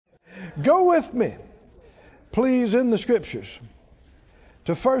Go with me, please, in the Scriptures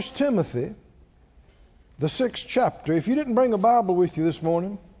to 1 Timothy, the 6th chapter. If you didn't bring a Bible with you this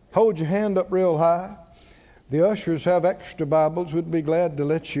morning, hold your hand up real high. The ushers have extra Bibles. We'd be glad to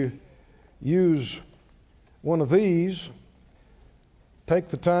let you use one of these. Take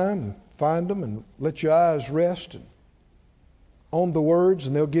the time and find them and let your eyes rest on the words,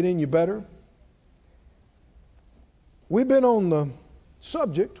 and they'll get in you better. We've been on the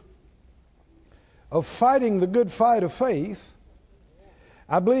subject of fighting the good fight of faith.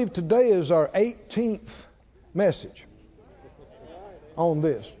 I believe today is our 18th message on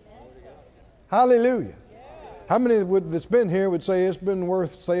this. Hallelujah. How many that's been here would say it's been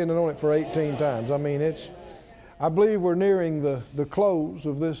worth staying on it for 18 times? I mean, I believe we're nearing the close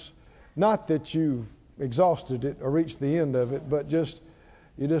of this. Not that you've exhausted it or reached the end of it, but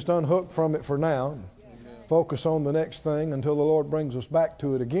you just unhook from it for now. Focus on the next thing until the Lord brings us back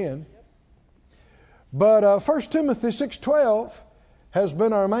to it again. But 1 Timothy 6:12 has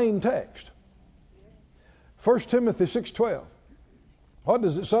been our main text. 1 Timothy 6:12. What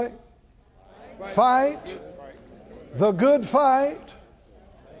does it say? Fight the good fight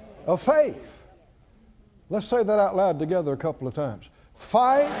of faith. Let's say that out loud together a couple of times.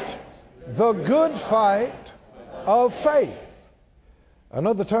 Fight the good fight of faith.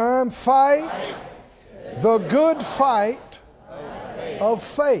 Another time, fight the good fight of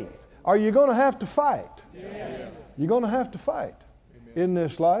faith. Are you going to have to fight? Yes. You're going to have to fight in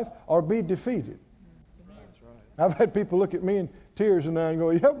this life or be defeated. I've had people look at me in tears and go,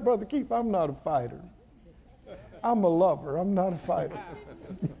 yeah, Brother Keith, I'm not a fighter. I'm a lover. I'm not a fighter.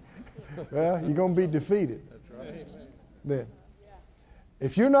 Well, you're going to be defeated. Then.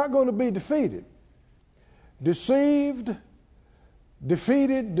 If you're not going to be defeated, deceived,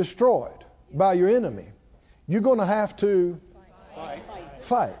 defeated, destroyed by your enemy, you're going to have to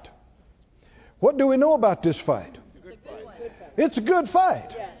fight. What do we know about this fight? It's a good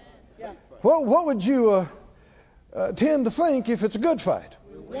fight. Well, what would you tend to think if it's a good fight?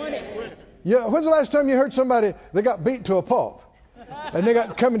 Yeah. When's the last time you heard somebody they got beat to a pulp and they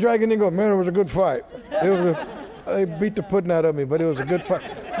got come and dragging and go, man, it was a good fight. They beat the pudding out of me, but it was a good fight.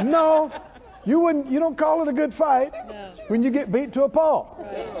 No, you wouldn't. You don't call it a good fight when you get beat to a pulp.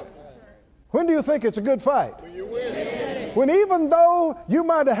 When do you think it's a good fight? When you win. When even though you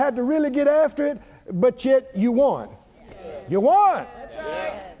might have had to really get after it, but yet you won. You won.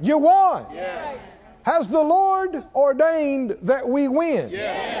 You won. Has the Lord ordained that we win?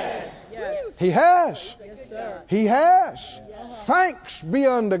 Yes. He has. Yes, He has. Yes. Thanks be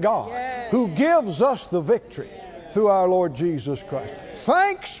unto God who gives us the victory through our Lord Jesus Christ.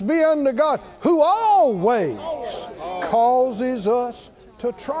 Thanks be unto God who always causes us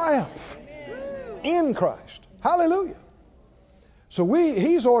to triumph in Christ. Hallelujah. So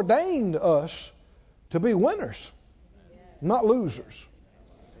He's ordained us to be winners, not losers.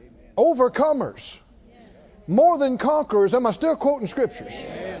 Overcomers. More than conquerors. Am I still quoting scriptures?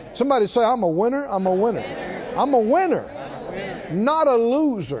 Somebody say, I'm a winner. I'm a winner. I'm a winner. Not a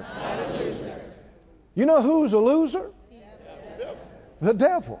loser. You know who's a loser? The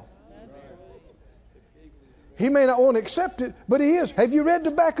devil. He may not want to accept it, but he is. Have you read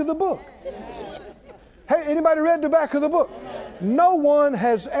the back of the book? Hey, anybody read the back of the book? No one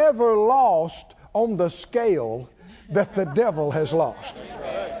has ever lost on the scale that the devil has lost.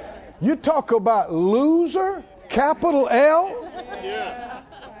 You talk about loser, capital L.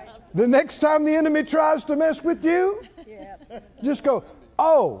 The next time the enemy tries to mess with you, just go,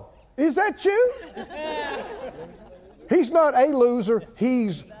 oh, is that you? He's not a loser.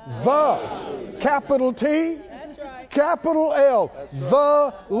 He's the capital T, capital L,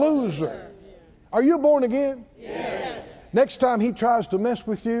 the loser. Are you born again? Yes. Next time he tries to mess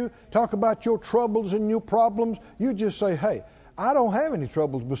with you, talk about your troubles and your problems, you just say, hey, I don't have any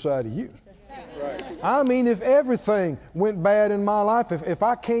troubles beside of you. Right. I mean, if everything went bad in my life, if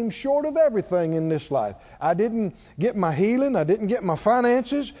I came short of everything in this life, I didn't get my healing, I didn't get my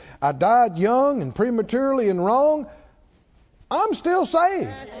finances, I died young and prematurely and wrong, I'm still saved.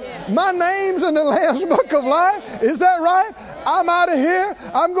 My name's in the Lamb's Book of Life. Is that right? I'm out of here.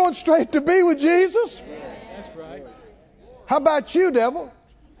 I'm going straight to be with Jesus. That's right. How about you, devil?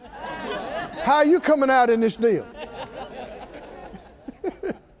 How are you coming out in this deal?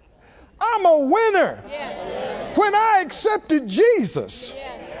 I'm a winner. When I accepted Jesus,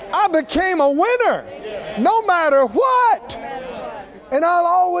 I became a winner. No matter what. And I'll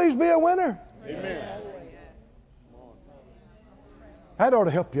always be a winner. Amen. That ought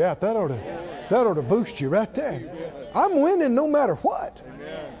to help you out. That ought to boost you right there. I'm winning no matter what.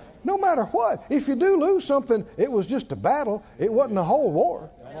 No matter what. If you do lose something, it was just a battle. It wasn't a whole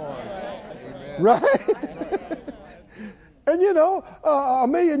war. Right? And you know, a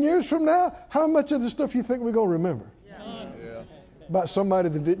million years from now, how much of the stuff you think we're going to remember? Yeah. About somebody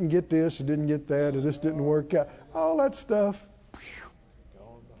that didn't get this or didn't get that or this didn't work out. All that stuff.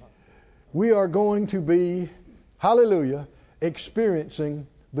 We are going to be, hallelujah, experiencing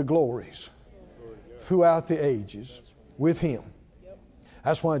the glories throughout the ages with Him.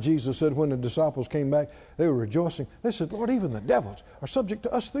 That's why Jesus said when the disciples came back, they were rejoicing. They said, Lord, even the devils are subject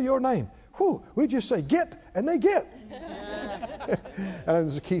to us through your name. Whew, we just say, get, and they get. And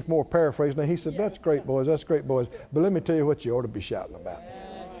this is Keith Moore paraphrasing. Now he said, that's great, boys, that's great, boys. But let me tell you what you ought to be shouting about.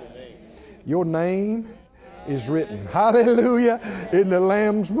 Your name is written, hallelujah, in the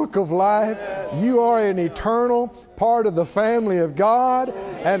Lamb's Book of Life. You are an eternal part of the family of God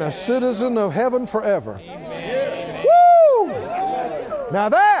and a citizen of heaven forever. Woo! Now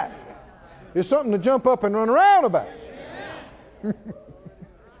that is something to jump up and run around about.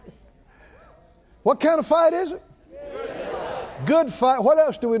 What kind of fight is it? Good fight. What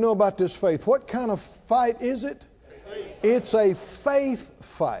else do we know about this faith? What kind of fight is it? It's a faith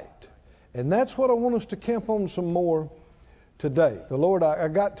fight. And that's what I want us to camp on some more today. The Lord, I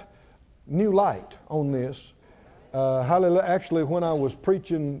got new light on this. Hallelujah. Actually, when I was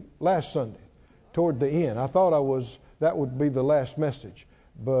preaching last Sunday, toward the end, I thought that would be the last message,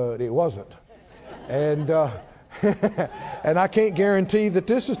 but it wasn't. And and I can't guarantee that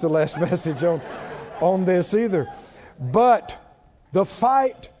this is the last message on this either. But the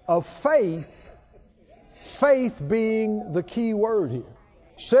fight of faith, faith being the key word here.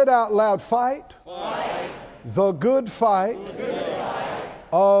 Said out loud, fight. The good fight,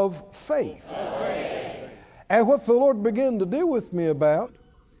 of faith. And what the Lord began to deal with me about,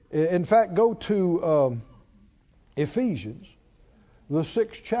 in fact, go to Ephesians, the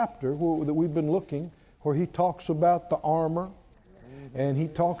 6th chapter that we've been looking, where he talks about the armor, and he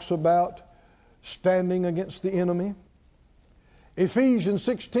talks about standing against the enemy. Ephesians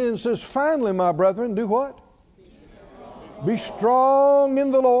 6:10 says, finally, my brethren, do what? Be strong in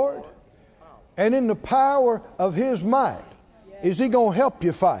the Lord and in the power of His might. Is He going to help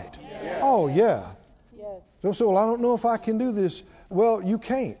you fight? Oh, yeah. Don't say, well, I don't know if I can do this. Well, you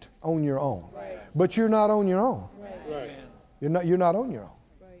can't on your own. But you're not on your own. You're not on your own.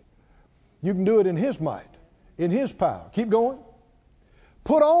 You can do it in His might, in His power. Keep going.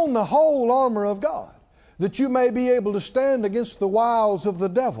 Put on the whole armor of God, that you may be able to stand against the wiles of the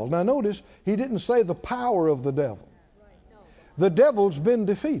devil. Now notice, he didn't say the power of the devil. The devil's been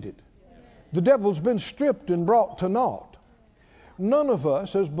defeated. The devil's been stripped and brought to naught. None of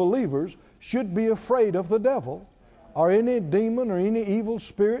us as believers should be afraid of the devil or any demon or any evil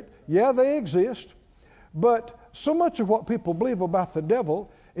spirit. Yeah, they exist. But so much of what people believe about the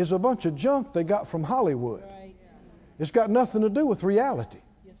devil is a bunch of junk they got from Hollywood. It's got nothing to do with reality.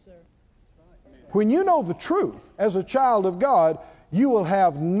 When you know the truth as a child of God, you will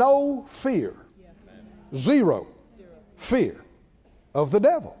have no fear. Zero fear of the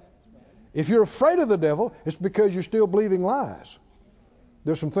devil. If you're afraid of the devil, it's because you're still believing lies.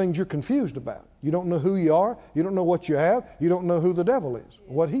 There's some things you're confused about. You don't know who you are. You don't know what you have. You don't know who the devil is,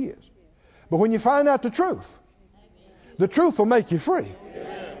 what he is. But when you find out the truth will make you free.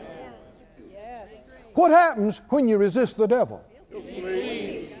 What happens when you resist the devil?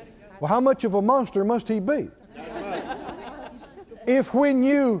 Well, how much of a monster must he be? If when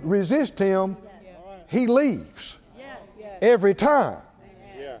you resist him, he leaves every time,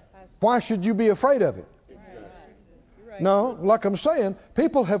 why should you be afraid of it? No, like I'm saying,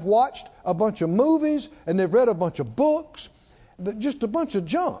 people have watched a bunch of movies and they've read a bunch of books, just a bunch of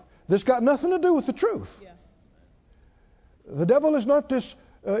junk that's got nothing to do with the truth. The devil is not this,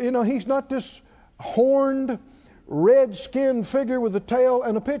 he's not this horned, red-skinned figure with a tail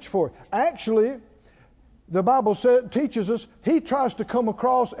and a pitchfork. Actually, the Bible teaches us he tries to come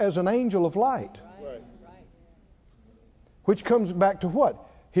across as an angel of light. Which comes back to what?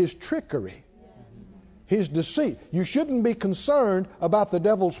 His trickery. His deceit. You shouldn't be concerned about the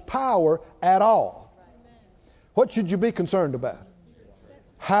devil's power at all. What should you be concerned about?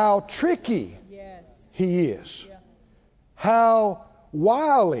 How tricky he is. How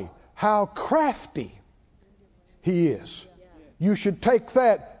wily, how crafty he is. You should take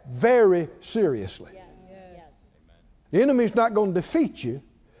that very seriously. The enemy's not going to defeat you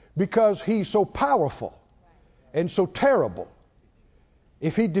because he's so powerful and so terrible.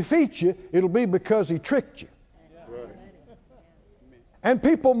 If he defeats you, it'll be because he tricked you. And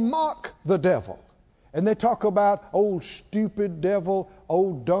people mock the devil. And they talk about old stupid devil,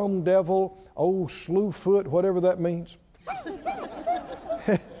 old dumb devil, old slewfoot, whatever that means.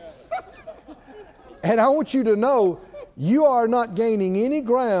 And I want you to know you are not gaining any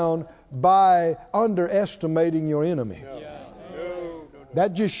ground by underestimating your enemy.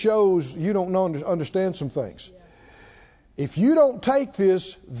 That just shows you don't understand some things. If you don't take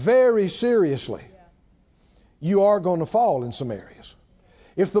this very seriously, you are going to fall in some areas.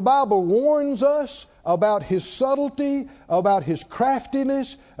 If the Bible warns us about his subtlety, about his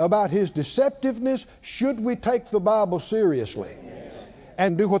craftiness, about his deceptiveness, should we take the Bible seriously?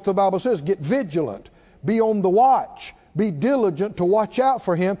 And do what the Bible says. Get vigilant. Be on the watch. Be diligent to watch out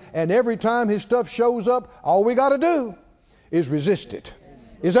for him. And every time his stuff shows up, all we got to do is resist it.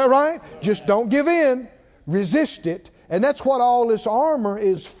 Is that right? Just don't give in. Resist it. And that's what all this armor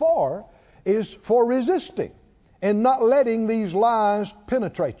is for resisting and not letting these lies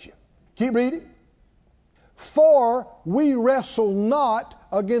penetrate you. Keep reading. For we wrestle not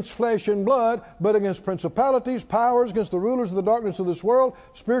against flesh and blood, but against principalities, powers, against the rulers of the darkness of this world,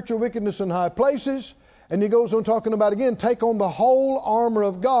 spiritual wickedness in high places. And he goes on talking about again, take on the whole armor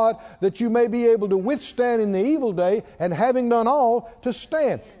of God that you may be able to withstand in the evil day, and having done all, to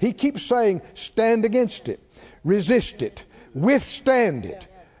stand. He keeps saying, stand against it, resist it, withstand it.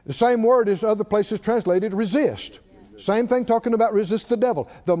 The same word as other places translated resist. Same thing talking about resist the devil.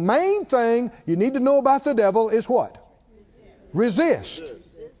 The main thing you need to know about the devil is what? Resist.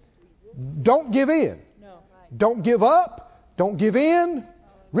 Don't give in. Don't give up. Don't give in.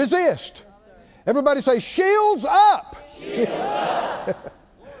 Resist. Everybody say, shields up. Shields up.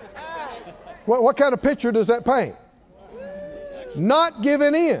 What kind of picture does that paint? Not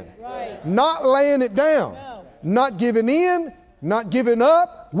giving in. Not laying it down. Not giving in. Not giving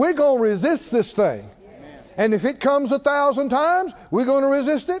up. We're going to resist this thing. And if it comes 1,000 times, we're going to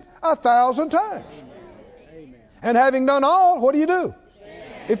resist it 1,000 times. And having done all, what do?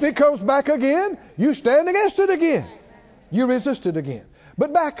 If it comes back again, you stand against it again. You resist it again.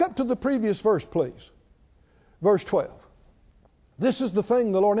 But back up to the previous verse, please. Verse 12. This is the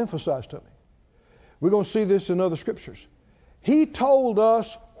thing the Lord emphasized to me. We're going to see this in other scriptures. He told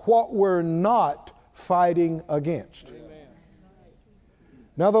us what we're not fighting against.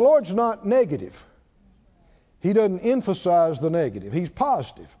 Now, the Lord's not negative. He doesn't emphasize the negative. He's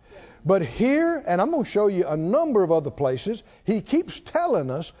positive. But here, and I'm going to show you a number of other places, he keeps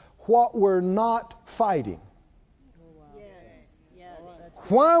telling us what we're not fighting.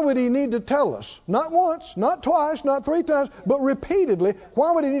 Why would he need to tell us? Not once, not twice, not 3 times, but repeatedly.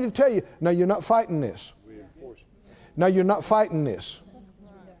 Why would he need to tell you, now you're not fighting this. Now you're not fighting this.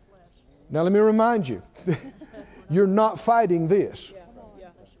 Now let me remind you, you're not fighting this.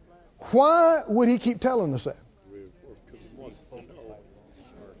 Why would he keep telling us that?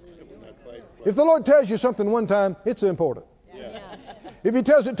 If the Lord tells you something one time, it's important. If he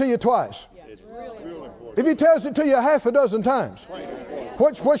tells it to you twice, if he tells it to you 6 times,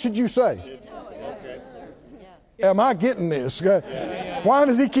 what should you say? Am I getting this? Why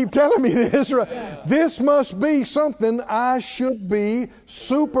does he keep telling me this? This must be something I should be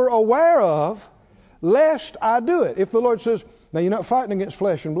super aware of, lest I do it. If the Lord says, now you're not fighting against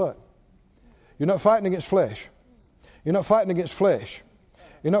flesh and blood. You're not fighting against flesh. You're not fighting against flesh.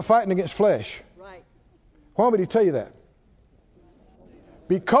 You're not fighting against flesh. Right. Why would he tell you that?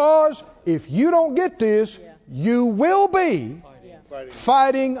 Because if you don't get this, you will be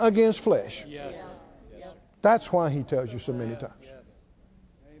fighting against flesh. That's why he tells you so many times.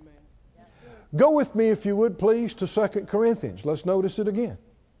 Go with me, if you would, please, to 2 Corinthians. Let's notice it again.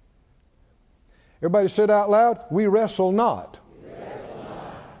 Everybody said out loud, we wrestle not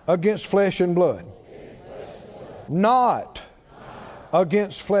against flesh and blood. Not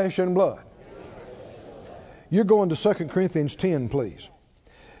against flesh and blood. You're going to 2 Corinthians 10, please.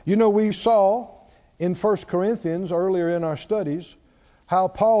 You know, we saw in 1 Corinthians earlier in our studies how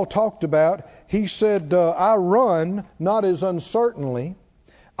Paul talked about, he said, I run not as uncertainly,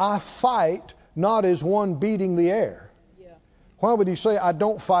 I fight not as one beating the air. Why would he say, I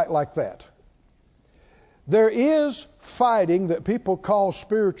don't fight like that? There is fighting that people call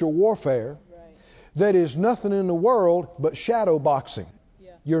spiritual warfare that is nothing in the world but shadow boxing.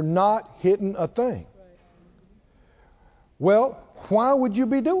 You're not hitting a thing. Well, why would you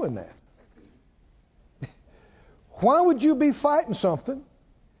be doing that? Why would you be fighting something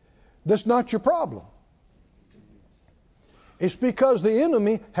that's not your problem? It's because the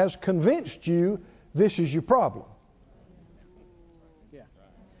enemy has convinced you this is your problem.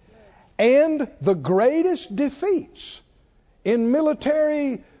 And the greatest defeats in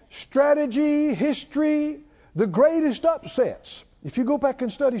military strategy, history, the greatest upsets, if you go back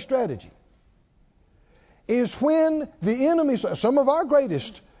and study strategy, is when the enemy, some of our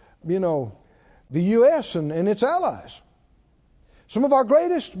greatest, the U.S. and its allies, some of our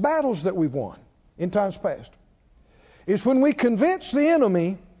greatest battles that we've won in times past, is when we convince the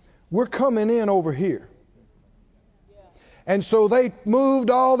enemy we're coming in over here. And so they moved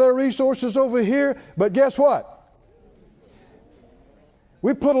all their resources over here, but guess what?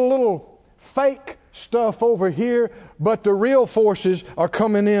 We put a little fake stuff over here, but the real forces are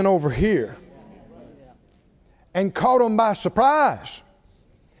coming in over here. And caught them by surprise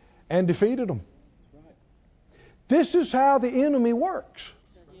and defeated them. This is how the enemy works.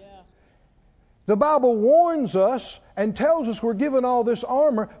 The Bible warns us and tells us we're given all this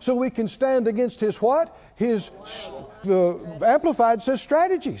armor so we can stand against his what? The Amplified says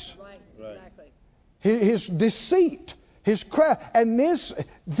strategies. Right. Exactly. His deceit, his craft. And this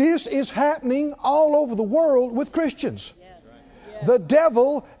is happening all over the world with Christians. Yes. The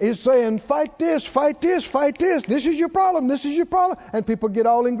devil is saying, fight this, fight this, fight this. This is your problem, this is your problem. And people get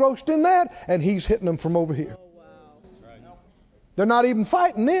all engrossed in that, and he's hitting them from over here. Oh, wow. They're not even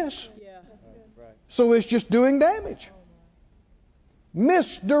fighting this. Yeah. So it's just doing damage.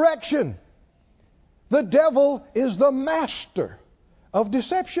 Misdirection. The devil is the master of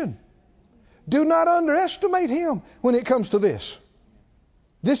deception. Do not underestimate him when it comes to this.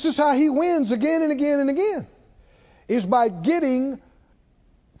 This is how he wins again and again and again. Is by getting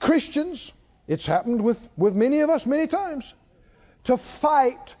Christians, it's happened with many of us many times, to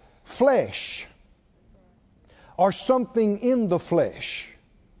fight flesh or something in the flesh,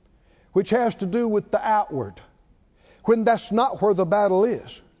 which has to do with the outward, when that's not where the battle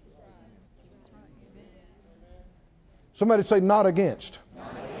is. Somebody say, not against.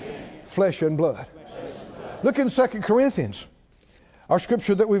 Flesh and blood. Look in 2 Corinthians, our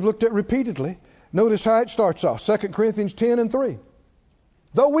scripture that we've looked at repeatedly. Notice how it starts off. 2 Corinthians 10:3.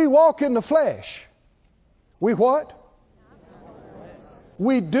 Though we walk in the flesh, we what?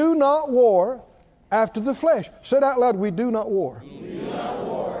 We do not war after the flesh. Say it out loud. We do not war.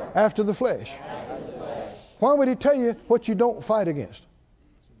 After the flesh. Why would he tell you what you don't fight against?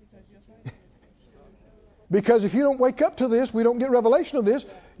 Because if you don't wake up to this, we don't get revelation of this,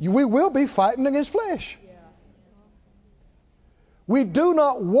 we will be fighting against flesh. We do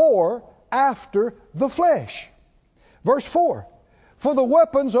not war after the flesh. Verse 4. For the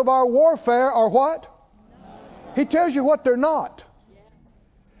weapons of our warfare are what? He tells you what they're not.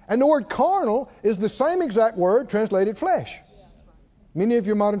 And the word carnal is the same exact word translated flesh. Many of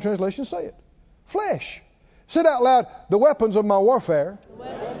your modern translations say it. Flesh. Say it out loud. The weapons of my warfare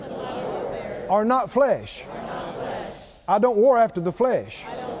are not flesh. I don't war after the flesh.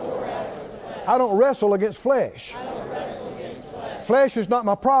 I don't wrestle against flesh. Flesh is not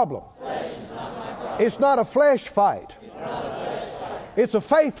my problem. It's not a flesh fight. It's a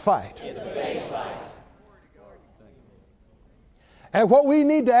faith fight. And what we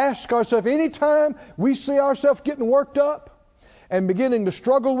need to ask ourselves, anytime we see ourselves getting worked up and beginning to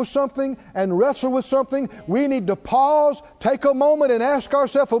struggle with something and wrestle with something, we need to pause, take a moment and ask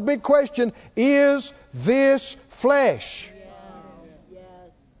ourselves a big question. Is this flesh?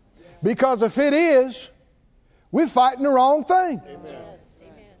 Because if it is, we're fighting the wrong thing.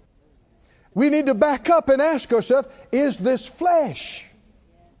 We need to back up and ask ourselves, is this flesh?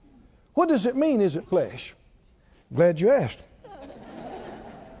 What does it mean, is it flesh? Glad you asked.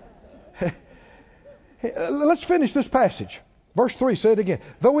 Let's finish this passage. Verse 3, say it again.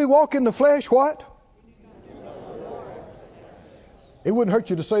 Though we walk in the flesh, what? It wouldn't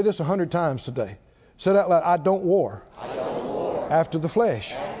hurt you to say this 100 times today. Say it out loud. I don't war. After the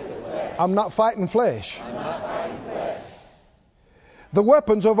flesh. I'm not fighting flesh. The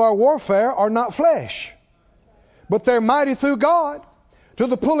weapons of our warfare are not flesh, but they're mighty through God to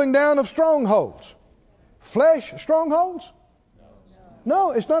the pulling down of strongholds. Flesh strongholds?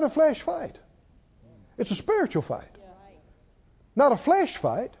 No, it's not a flesh fight. It's a spiritual fight. Not a flesh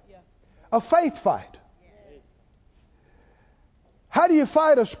fight, a faith fight. How do you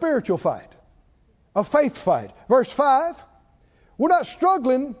fight a spiritual fight? A faith fight. Verse 5, we're not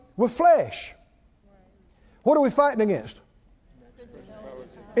struggling with flesh. What are we fighting against?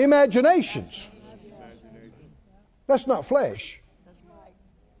 Imaginations. That's not flesh.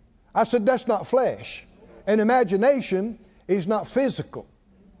 I said that's not flesh. An imagination is not physical.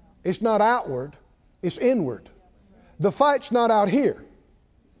 It's not outward. It's inward. The fight's not out here.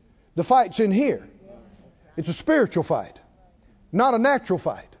 The fight's in here. It's a spiritual fight, not a natural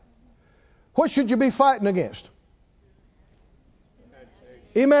fight. What should you be fighting against?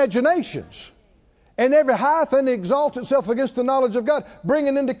 Imaginations. And every high thing that exalts itself against the knowledge of God,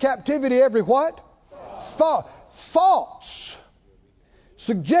 bringing into captivity every what? Thoughts,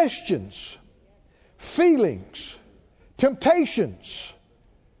 suggestions, feelings, temptations,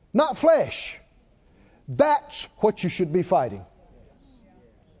 not flesh. That's what you should be fighting.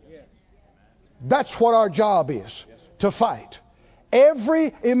 That's what our job is, to fight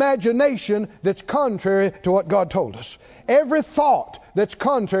every imagination that's contrary to what God told us. Every thought that's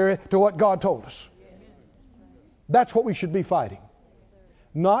contrary to what God told us. That's what we should be fighting.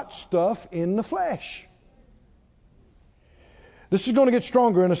 Not stuff in the flesh. This is going to get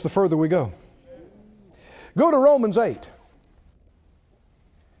stronger in us the further we go. Go to Romans 8.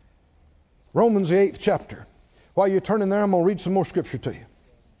 Romans the 8th chapter. While you're turning there, I'm going to read some more scripture to you.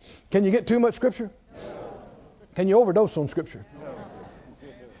 Can you get too much scripture? Can you overdose on scripture?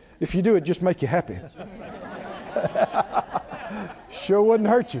 If you do, it just make you happy. Sure wouldn't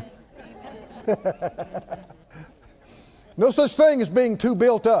hurt you. No such thing as being too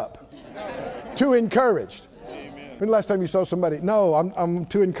built up, too encouraged. When the last time you saw somebody? No, I'm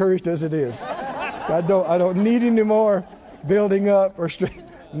too encouraged as it is. I don't need any more building up or strength.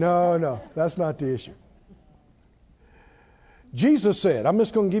 No, that's not the issue. Jesus said, I'm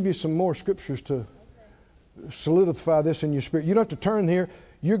just going to give you some more scriptures to solidify this in your spirit. You don't have to turn here.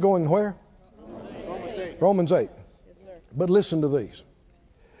 You're going where? Romans 8. But listen to these.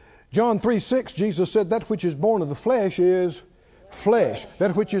 John 3:6, Jesus said, that which is born of the flesh is flesh.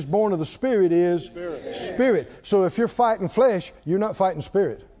 That which is born of the Spirit is spirit. So if you're fighting flesh, you're not fighting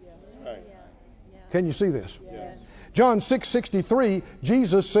spirit. Can you see this? John 6:63,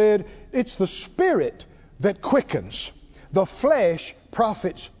 Jesus said, it's the Spirit that quickens. The flesh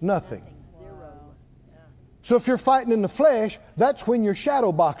profits nothing. So if you're fighting in the flesh, that's when you're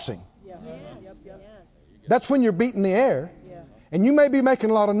shadow boxing. That's when you're beating the air. And you may be making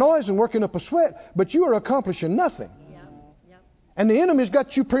a lot of noise and working up a sweat, but you are accomplishing nothing. And the enemy's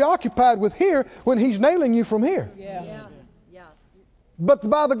got you preoccupied with here when he's nailing you from here. But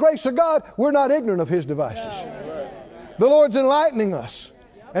by the grace of God, we're not ignorant of his devices. The Lord's enlightening us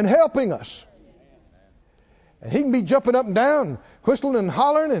and helping us. And he can be jumping up and down, whistling and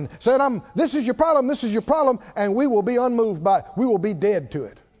hollering and saying, this is your problem, and we will be unmoved by it. We will be dead to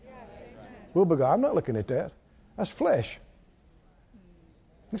it. We'll be going, I'm not looking at that. That's flesh.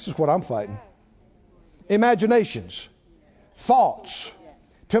 This is what I'm fighting. Imaginations, thoughts,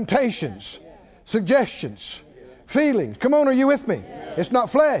 temptations, suggestions, feelings. Come on, are you with me? It's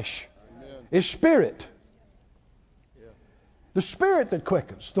not flesh. It's spirit. The Spirit that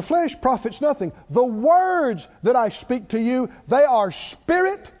quickens. The flesh profits nothing. The words that I speak to you, they are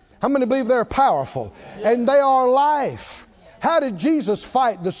spirit. How many believe they're powerful? And they are life. How did Jesus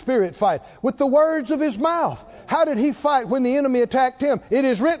fight the Spirit fight? With the words of his mouth. How did he fight when the enemy attacked him? It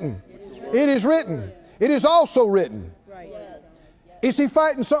is written. It is written. It is also written. Is he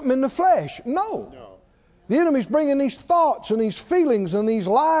fighting something in the flesh? No. The enemy's bringing these thoughts and these feelings and these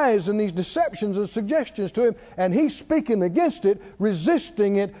lies and these deceptions and suggestions to him, and he's speaking against it,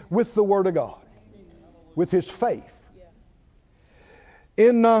 resisting it with the Word of God, with his faith.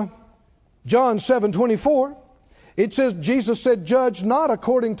 In John 7:24, it says, Jesus said, judge not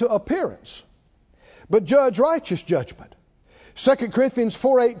according to appearance, but judge righteous judgment. 2 Corinthians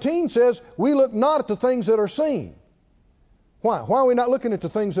 4:18 says, we look not at the things that are seen. Why? Why are we not looking at the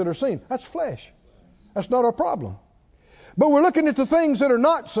things that are seen? That's flesh. That's not our problem. But we're looking at the things that are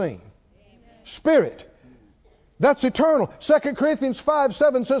not seen. Spirit. That's eternal. 2 Corinthians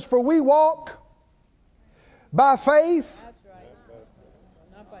 5:7 says, for we walk by faith.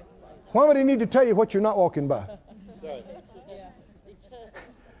 Why would he need to tell you what you're not walking by?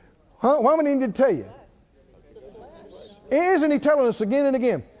 Huh? Why would he need to tell you? Isn't he telling us again and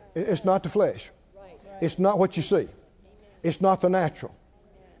again? It's not the flesh. It's not what you see. It's not the natural.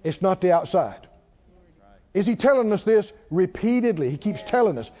 It's not the outside. Is he telling us this repeatedly? He keeps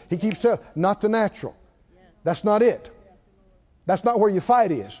telling us. He keeps telling us, not the natural. That's not it. That's not where your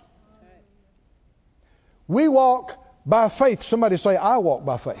fight is. We walk by faith. Somebody say, I walk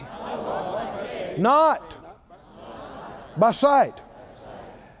by faith. Not by sight.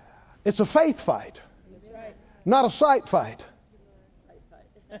 It's a faith fight, not a sight fight.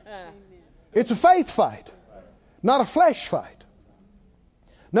 It's a faith fight, not a flesh fight.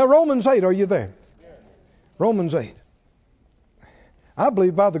 Now, Romans 8, are you there? Romans 8. I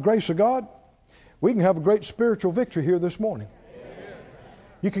believe by the grace of God, we can have a great spiritual victory here this morning.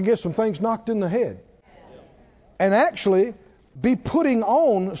 You can get some things knocked in the head. And actually be putting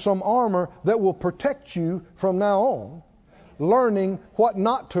on some armor that will protect you from now on. Learning what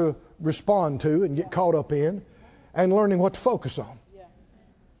not to respond to and get caught up in. And learning what to focus on.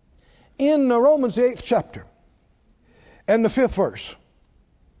 In Romans the 8th chapter and the 5th verse.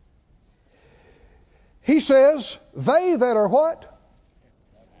 He says, they that are what?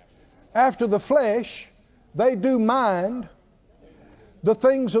 After the flesh, they do mind the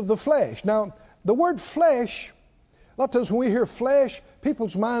things of the flesh. Now, the word flesh, a lot of times when we hear flesh,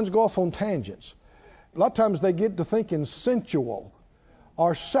 people's minds go off on tangents. A lot of times they get to thinking sensual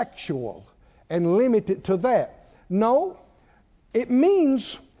or sexual and limit it to that. No, it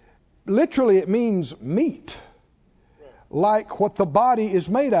means, literally it means meat, like what the body is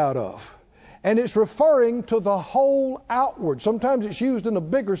made out of. And it's referring to the whole outward. Sometimes it's used in a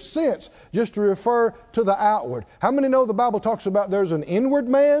bigger sense just to refer to the outward. How many know the Bible talks about there's an inward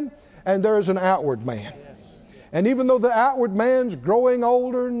man and there's an outward man? And even though the outward man's growing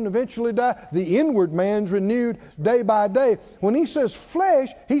older and eventually die, the inward man's renewed day by day. When he says flesh,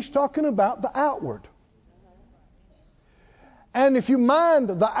 he's talking about the outward. And if you mind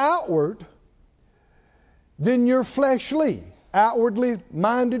the outward, then you're fleshly, outwardly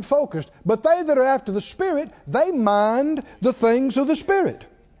minded, focused. But they that are after the Spirit, they mind the things of the Spirit.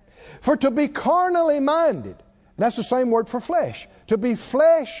 For to be carnally minded, that's the same word for flesh. To be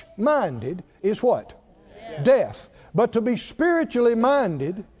flesh minded is what? Death. But to be spiritually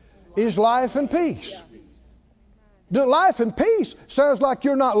minded is life and peace. The life and peace sounds like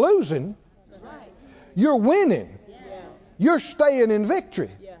you're not losing. You're winning. You're staying in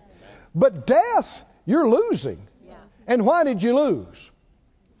victory. But death, you're losing. And why did you lose?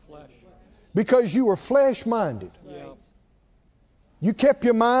 Because you were flesh minded. You kept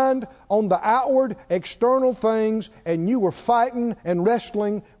your mind on the outward, external things, and you were fighting and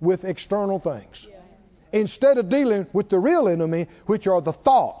wrestling with external things. Instead of dealing with the real enemy, which are the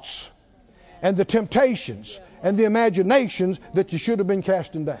thoughts and the temptations and the imaginations that you should have been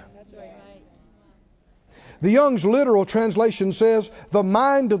casting down. The Young's literal translation says, the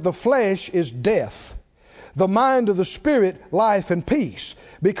mind of the flesh is death. The mind of the Spirit, life and peace.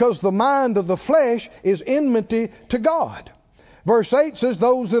 Because the mind of the flesh is enmity to God. Verse 8 says,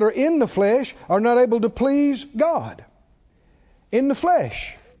 those that are in the flesh are not able to please God. In the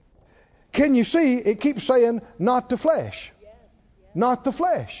flesh. Can you see, it keeps saying, not the flesh. Not the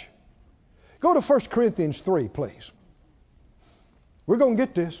flesh. Go to 1 Corinthians 3, please. We're going to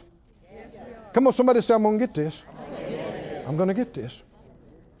get this. Come on, somebody say, I'm going to get this. I'm going to get this.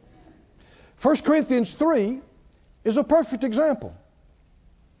 1 Corinthians 3 is a perfect example.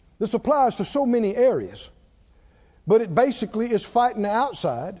 This applies to so many areas. But it basically is fighting the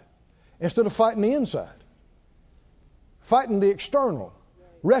outside instead of fighting the inside. Fighting the external.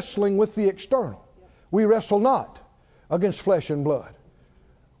 Wrestling with the external. We wrestle not against flesh and blood.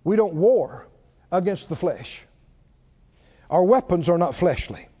 We don't war against the flesh. Our weapons are not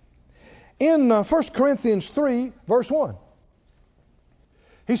fleshly. In 1 Corinthians 3, verse 1,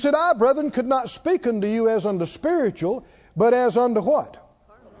 he said, I, brethren, could not speak unto you as unto spiritual, but as unto what?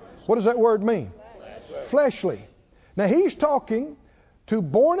 What does that word mean? Fleshly. Now he's talking to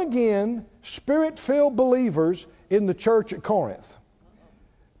born-again, Spirit-filled believers in the church at Corinth.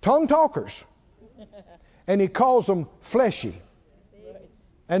 Tongue talkers. And he calls them fleshy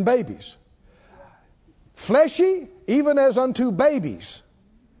and babies. Fleshy, even as unto babies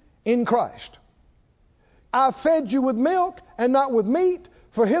in Christ. I fed you with milk and not with meat,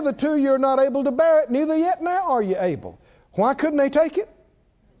 for hitherto you're not able to bear it, neither yet now are you able. Why couldn't they take it?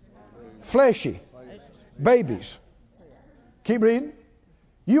 Fleshy. Babies. Keep reading.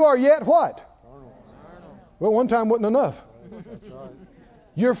 You are yet what? Well, one time wasn't enough.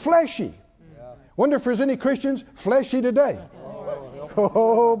 You're fleshy. Wonder if there's any Christians fleshy today.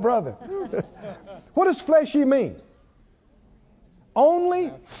 Oh, brother. What does fleshy mean?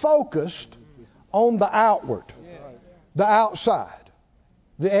 Only focused on the outward, the outside,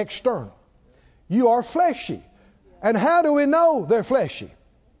 the external. You are fleshy. And how do we know they're fleshy?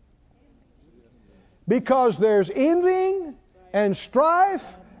 Because there's envying and strife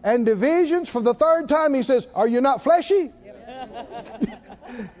and divisions. For the third time he says, are you not fleshy?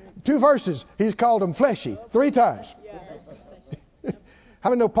 2 verses, he's called them fleshy 3 times. How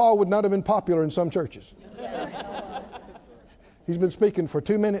many know Paul would not have been popular in some churches? He's been speaking for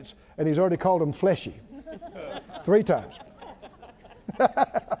 2 minutes and he's already called them fleshy 3 times.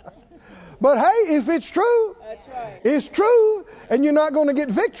 But hey, if it's true, That's right. it's true, and you're not going to get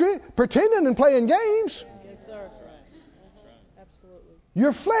victory pretending and playing games. Yes, sir. Absolutely.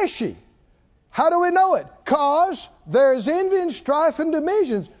 You're fleshy. How do we know it? Because there is envy and strife and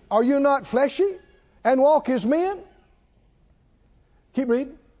divisions. Are you not fleshy and walk as men? Keep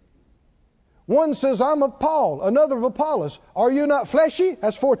reading. One says, I'm of Paul, another of Apollos. Are you not fleshy?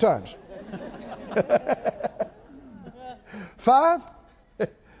 That's 4 times. 5.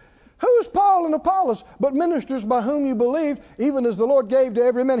 Who is Paul and Apollos but ministers by whom you believed, even as the Lord gave to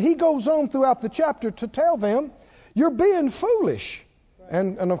every man? He goes on throughout the chapter to tell them, you're being foolish.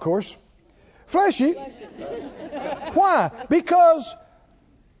 And of course, fleshy. Why? Because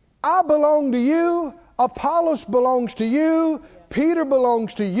I belong to you, Apollos belongs to you, Peter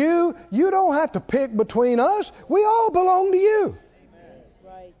belongs to you. You don't have to pick between us. We all belong to you.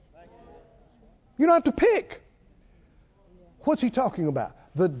 Right. You don't have to pick. What's he talking about?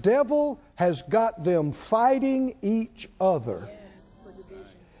 The devil has got them fighting each other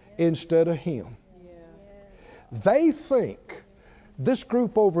instead of him. They think this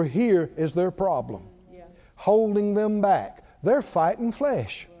group over here is their problem, holding them back. They're fighting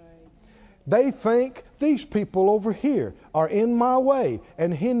flesh. They think these people over here are in my way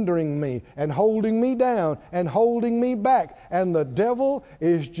and hindering me and holding me down and holding me back. And the devil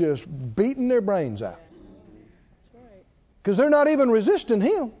is just beating their brains out. Because they're not even resisting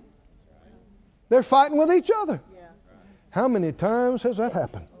him. They're fighting with each other. How many times has that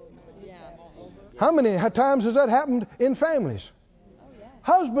happened? How many times has that happened in families?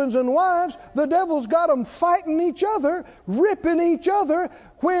 Husbands and wives, the devil's got them fighting each other, ripping each other,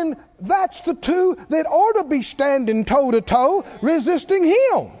 when that's the two that ought to be standing toe to toe, resisting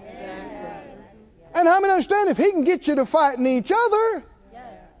him. And how many understand if he can get you to fighting each other,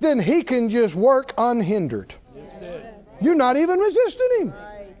 then he can just work unhindered. You're not even resisting him.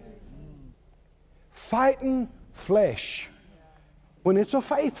 Fighting flesh. When it's a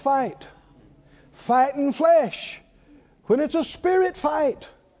faith fight. Fighting flesh. When it's a spirit fight.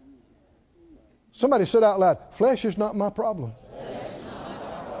 Somebody said out loud, flesh is not my problem.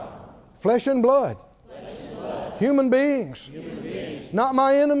 Flesh and blood. Human beings. Not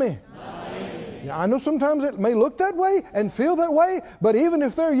my enemy. Now, I know sometimes it may look that way and feel that way, but even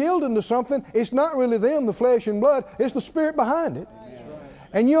if they're yielding to something, it's not really them, the flesh and blood. It's the spirit behind it.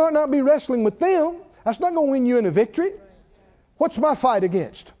 And you ought not be wrestling with them. That's not going to win you any victory. What's my fight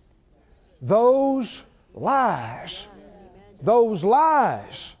against? Those lies. Those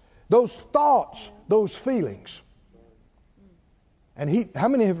lies. Those thoughts. Those feelings. And how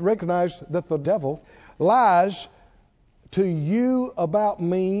many have recognized that the devil lies to you about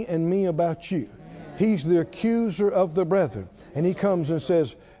me and me about you? He's the accuser of the brethren. And he comes and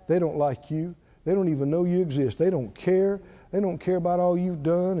says, they don't like you. They don't even know you exist. They don't care. They don't care about all you've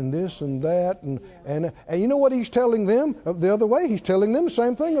done and this and that. And you know what he's telling them the other way? He's telling them the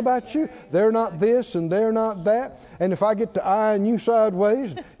same thing about you. They're not this and they're not that. And if I get to eyeing you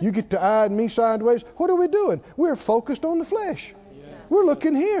sideways, you get to eyeing me sideways, what are we doing? We're focused on the flesh. We're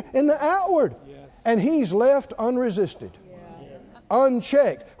looking here in the outward. And he's left unresisted.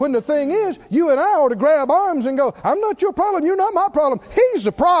 Unchecked. When the thing is, you and I ought to grab arms and go, I'm not your problem, you're not my problem. He's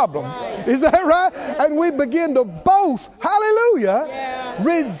the problem. Right. Is that right? And we begin to both, hallelujah,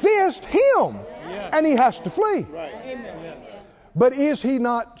 resist him. And he has to flee. Right. But is he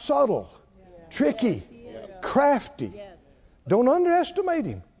not subtle, tricky, crafty? Don't underestimate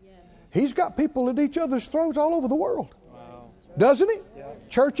him. He's got people at each other's throats all over the world. Doesn't he?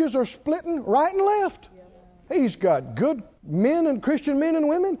 Churches are splitting right and left. He's got good men and Christian men and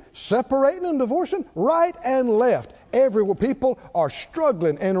women separating and divorcing right and left. Everywhere people are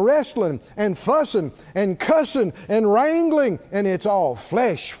struggling and wrestling and fussing and cussing and wrangling. And it's all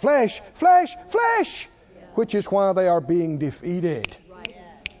flesh, flesh, flesh, flesh. Which is why they are being defeated.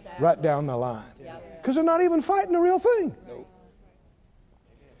 Right down the line. Because they're not even fighting the real thing.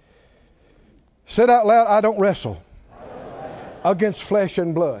 Said out loud, I don't wrestle against flesh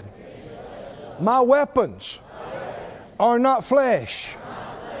and blood. My weapons are not flesh.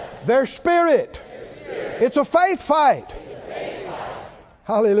 They're spirit. It's a faith fight.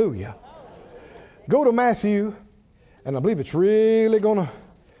 Hallelujah. Go to Matthew, and I believe it's really going to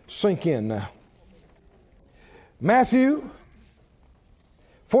sink in now. Matthew,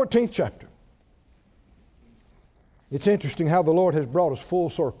 14th chapter. It's interesting how the Lord has brought us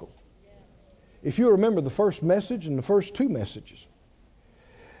full circle. If you remember the first message and the first two messages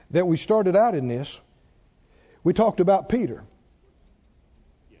that we started out in this, we talked about Peter.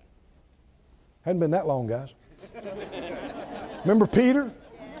 Hadn't been that long, guys. Remember Peter?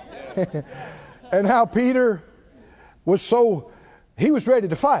 And how Peter was he was ready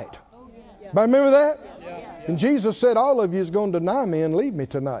to fight. But remember that? And Jesus said, all of you is going to deny me and leave me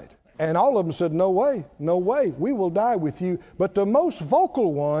tonight. And all of them said, no way, no way, we will die with you. But the most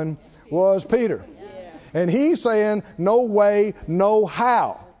vocal one was Peter. And he's saying, no way, no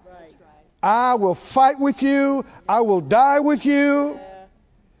how. I will fight with you. I will die with you.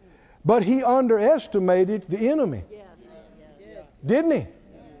 But he underestimated the enemy. Didn't he?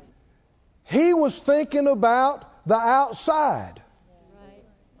 He was thinking about the outside.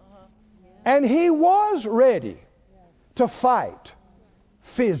 And he was ready to fight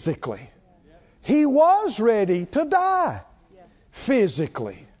physically. He was ready to die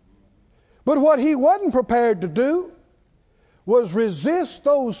physically. But what he wasn't prepared to do was resist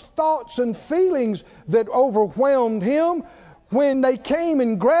those thoughts and feelings that overwhelmed him when they came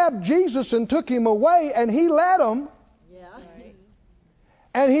and grabbed Jesus and took him away, and he let them,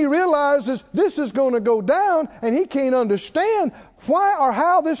 and he realizes this is going to go down, and he can't understand why or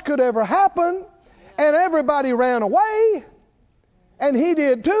how this could ever happen, and everybody ran away, and he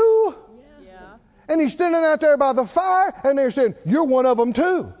did too. And he's standing out there by the fire, and they're saying, "You're one of them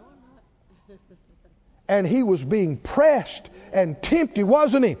too." And he was being pressed and tempted,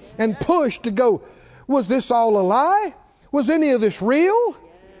 wasn't he? And pushed to go, was this all a lie? Was any of this real?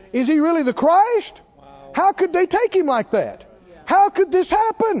 Is he really the Christ? How could they take him like that? How could this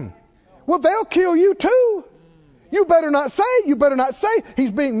happen? Well, they'll kill you too. You better not say. You better not say.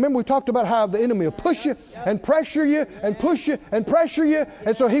 Remember we talked about how the enemy will push you and pressure you and push you and pressure you.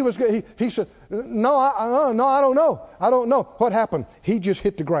 And so he said, no, I don't know. I don't know. What happened? He just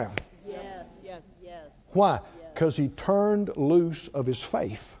hit the ground. Yes. Why? Because he turned loose of his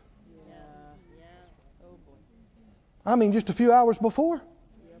faith. I mean, just a few hours before,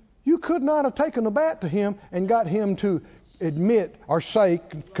 you could not have taken a bat to him and got him to admit or say,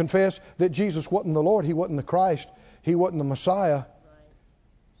 confess that Jesus wasn't the Lord. He wasn't the Christ. He wasn't the Messiah.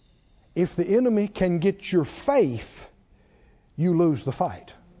 If the enemy can get your faith, you lose the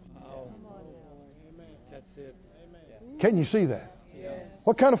fight. That's it. Can you see that? Yes.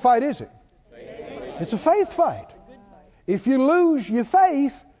 What kind of fight is it? It's a faith fight. If you lose your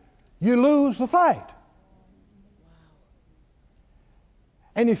faith, you lose the fight.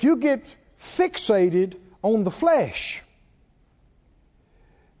 And if you get fixated on the flesh,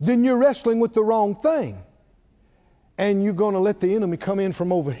 then you're wrestling with the wrong thing. And you're going to let the enemy come in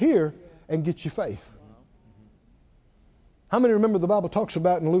from over here and get your faith. How many remember the Bible talks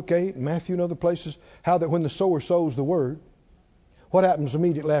about in Luke 8 and Matthew and other places how that when the sower sows the word, what happens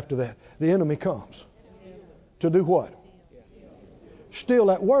immediately after that? The enemy comes. To do what? Steal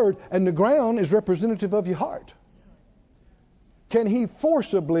that word, and the ground is representative of your heart. Can he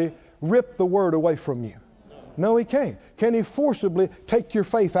forcibly rip the word away from you? No, he can't. Can he forcibly take your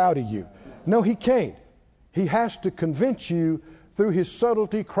faith out of you? No, he can't. He has to convince you through his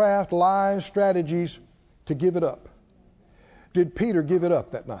subtlety, craft, lies, strategies to give it up. Did Peter give it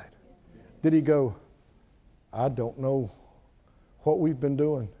up that night? Did he go, I don't know what we've been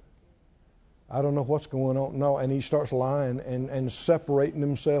doing. I don't know what's going on. No, and he starts lying and separating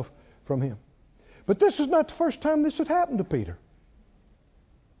himself from him. But this is not the first time this had happened to Peter.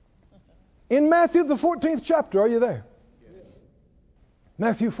 In Matthew, the 14th chapter, are you there?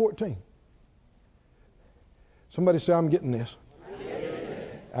 Matthew 14. Somebody say, I'm getting this.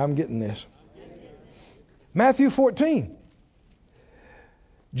 I'm getting this. Matthew 14.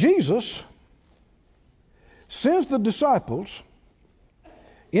 Jesus sends the disciples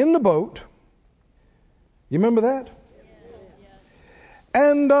in the boat. You remember that?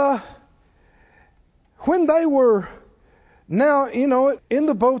 And when they were now, in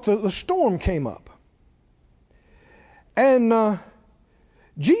the boat, the storm came up. And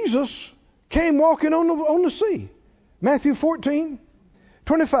Jesus came walking on the sea. Matthew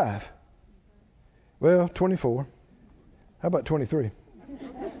 14:25. Well, 24. How about 23?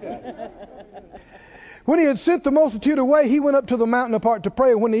 When he had sent the multitude away, he went up to the mountain apart to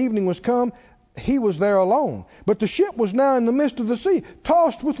pray. When the evening was come, he was there alone. But the ship was now in the midst of the sea,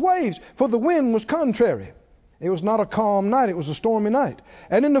 tossed with waves, for the wind was contrary. It was not a calm night, it was a stormy night.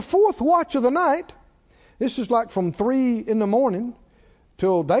 And in the fourth watch of the night, this is like from 3 in the morning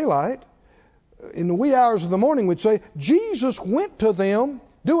till daylight, in the wee hours of the morning, we'd say, Jesus went to them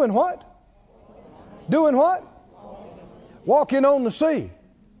doing what? Doing what? Walking on the sea.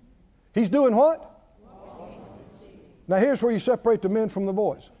 He's doing what? Now here's where you separate the men from the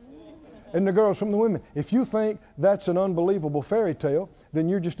boys and the girls from the women. If you think that's an unbelievable fairy tale, then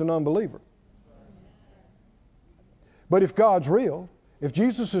you're just an unbeliever. But if God's real, if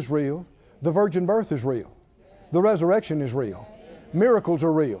Jesus is real, the virgin birth is real. The resurrection is real. Miracles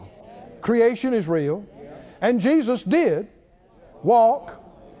are real. Creation is real. And Jesus did walk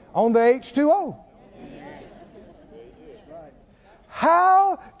on the H2O.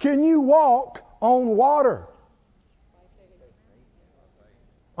 How can you walk on water?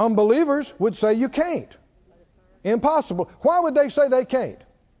 Unbelievers would say you can't. Impossible. Why would they say they can't?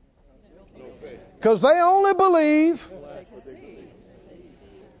 Because they only believe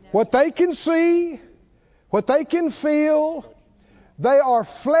what they can see, what they can feel. They are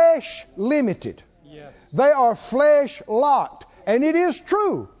flesh limited. Yes. They are flesh locked. And it is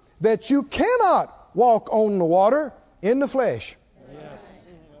true that you cannot walk on the water in the flesh.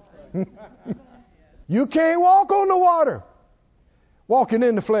 Yes. You can't walk on the water walking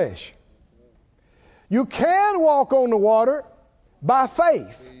in the flesh. You can walk on the water by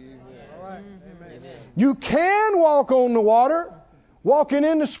faith. You can walk on the water, walking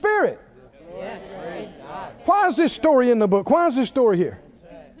in the Spirit. Why is this story in the book? Why is this story here?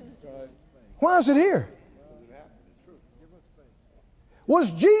 Why is it here?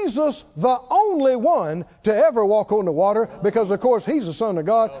 Was Jesus the only one to ever walk on the water? Because, of course, He's the Son of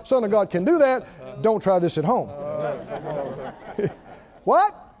God. Son of God can do that. Don't try this at home.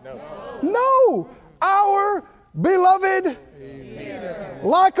 What? No. Our beloved,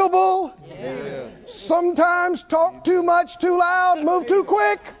 likable, sometimes talk too much, too loud, move too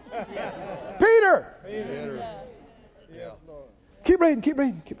quick. Peter. Keep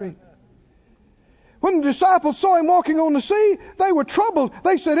reading. When the disciples saw Him walking on the sea, they were troubled.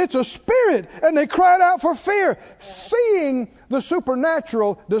 They said, "It's a spirit," and they cried out for fear. Seeing the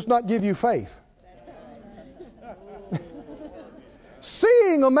supernatural does not give you faith.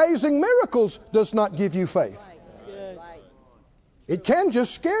 Seeing amazing miracles does not give you faith. It can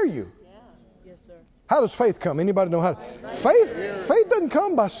just scare you. Yes, sir. How does faith come? Anybody know how? Faith doesn't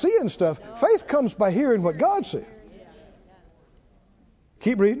come by seeing stuff. Faith comes by hearing what God said.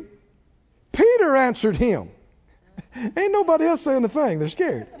 Keep reading. Peter answered him. Ain't nobody else saying a thing. They're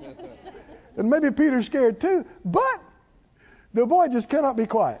scared. And maybe Peter's scared too. But the boy just cannot be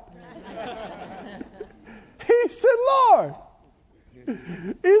quiet. He said, "Lord,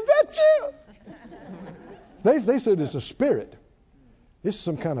 is that you?" They said it's a spirit. This is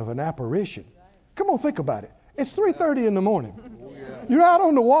some kind of an apparition. Come on, think about it. It's 3:30 in the morning. You're out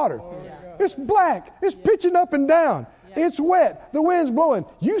on the water. It's black. It's pitching up and down. It's wet. The wind's blowing.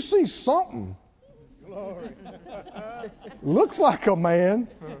 You see something. Looks like a man.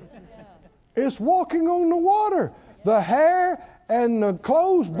 It's walking on the water. The hair and the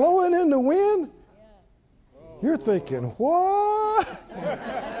clothes blowing in the wind. You're thinking, what?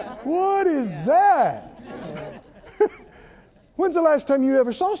 What is that? When's the last time you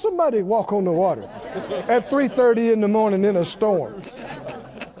ever saw somebody walk on the water at 3:30 in the morning in a storm?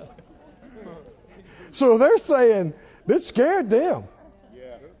 So they're saying that scared them.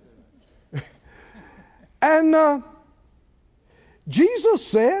 And Jesus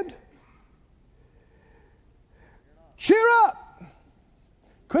said, "Cheer up.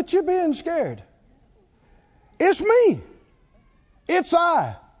 Quit you being scared. It's me. It's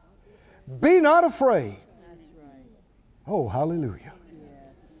I. Be not afraid." That's right. Oh, hallelujah.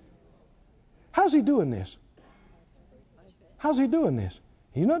 Yes. How's He doing this? How's He doing this?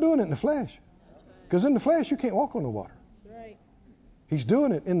 He's not doing it in the flesh. Because in the flesh, you can't walk on the water. That's right. He's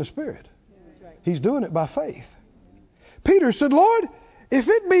doing it in the Spirit. That's right. He's doing it by faith. Peter said, "Lord, if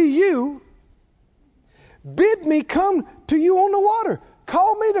it be you, bid me come to you on the water.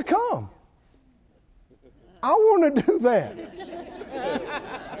 Call me to come. I want to do that."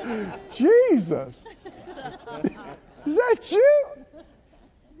 Jesus. Is that you?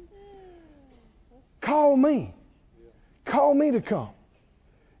 Call me. Call me to come.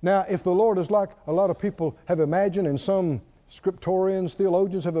 Now, if the Lord is like a lot of people have imagined, and some scriptorians,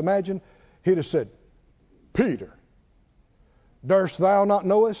 theologians have imagined, He'd have said, "Peter, durst thou not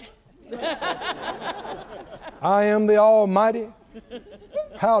knowest? I am the Almighty.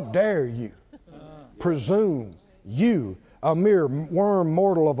 How dare you presume, you, a mere worm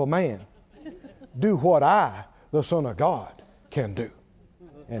mortal of a man, do what I, the Son of God, can do?"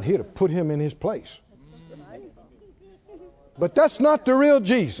 And He'd have put him in his place. But that's not the real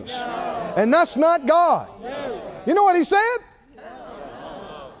Jesus. And that's not God. You know what He said?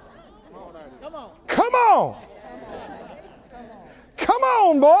 Come on. Come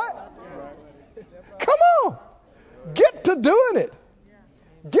on, boy. Come on. Get to doing it.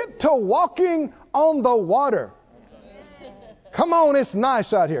 Get to walking on the water. Come on, it's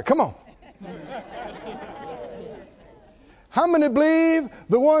nice out here. Come on. How many believe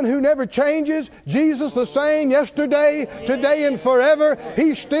the one who never changes, Jesus the same yesterday, today, and forever?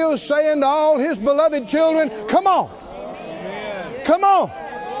 He's still saying to all His beloved children, "Come on. Come on.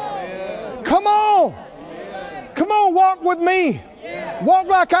 Come on. Come on, walk with me. Walk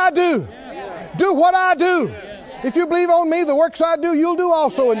like I do. Do what I do. If you believe on me, the works I do, you'll do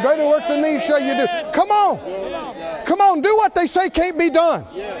also. And greater works than these shall you do." Come on. Come on, do what they say can't be done.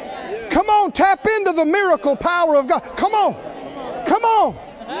 Come on, tap into the miracle power of God. Come on. Come on.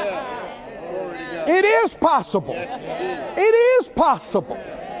 It is possible. It is possible.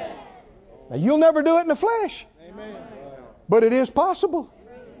 Now, you'll never do it in the flesh. But it is possible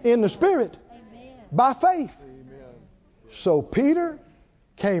in the Spirit by faith. So Peter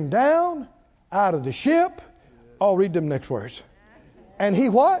came down out of the ship. I'll read them next words. And he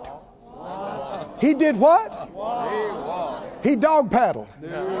what? He did what? He dog paddled.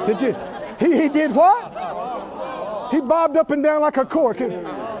 Did you? He did what? He bobbed up and down like a cork.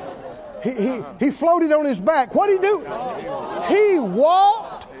 He floated on his back. What did he do? He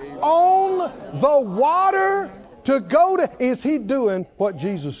walked on the water to go to. Is he doing what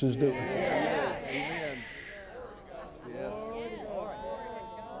Jesus is doing?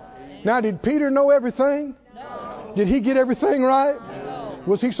 Now, did Peter know everything? Did he get everything right?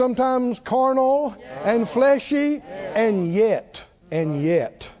 Was he sometimes carnal and fleshy? And yet.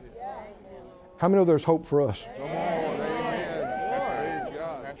 How many know there's hope for us?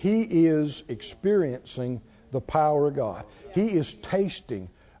 He is experiencing the power of God. He is tasting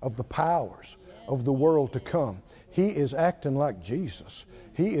of the powers of the world to come. He is acting like Jesus.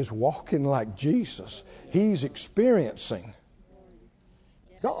 He is walking like Jesus. He's experiencing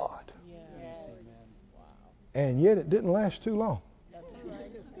God. And yet it didn't last too long.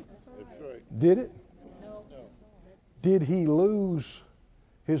 Did it? Did he lose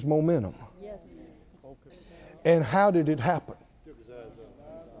his momentum? And how did it happen?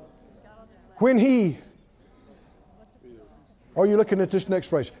 When he, are you looking at this next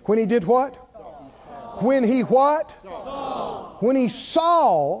phrase? When he did what? When he what? When he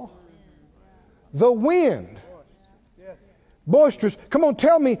saw the wind. Boisterous. Come on,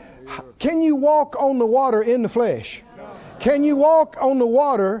 tell me, can you walk on the water in the flesh? Can you walk on the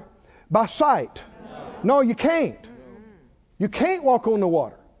water by sight? No, you can't. You can't walk on the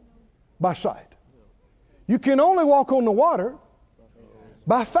water by sight. You can only walk on the water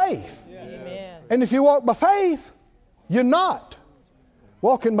by faith. Amen. And if you walk by faith, you're not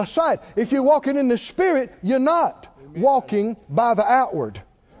walking by sight. If you're walking in the Spirit, you're not walking by the outward,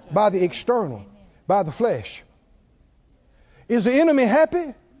 by the external, by the flesh. Is the enemy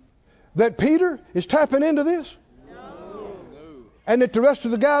happy that Peter is tapping into this? No. And that the rest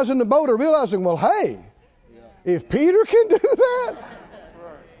of the guys in the boat are realizing, well, hey, if Peter can do that,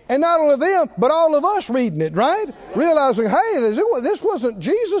 and not only them, but all of us reading it, right? Realizing, hey, this wasn't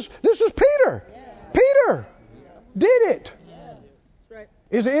Jesus, this is Peter. Peter did it.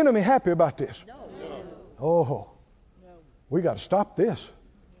 Is the enemy happy about this? Oh, we got to stop this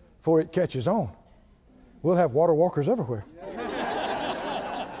before it catches on. We'll have water walkers everywhere.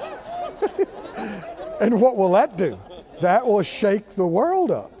 And what will that do? That will shake the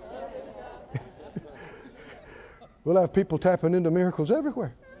world up. We'll have people tapping into miracles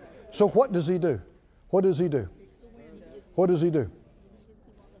everywhere. So what does he do? What does he do? What does he do?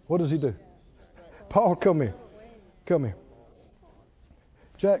 What does he do? Paul, come here. Come here.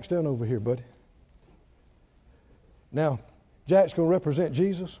 Jack's down over here, buddy. Now, Jack's going to represent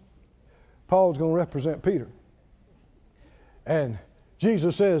Jesus. Paul's going to represent Peter. And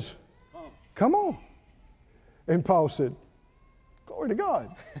Jesus says, come on. And Paul said, glory to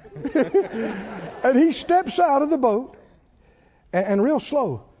God. And he steps out of the boat and real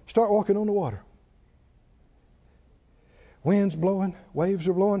slow start walking on the water. Wind's blowing, waves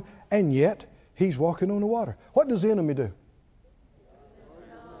are blowing, and yet he's walking on the water. What does the enemy do?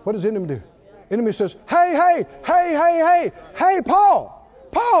 What does the enemy do? The enemy says, hey,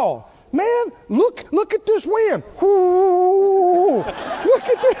 Paul, man, look at this wind. Ooh, look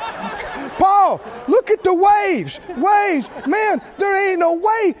at this. Paul, look at the waves. Man, there ain't no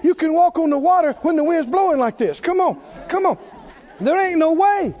way you can walk on the water when the wind's blowing like this. Come on. There ain't no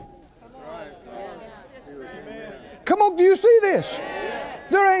way. Come on, do you see this?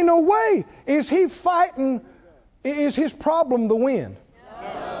 There ain't no way. Is he fighting? Is his problem the wind?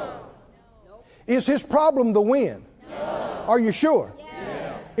 Is his problem the wind? Are you sure?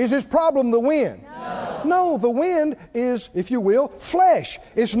 Is his problem the wind? No, the wind is, if you will, flesh.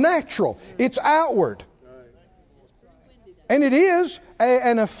 It's natural. It's outward. And it is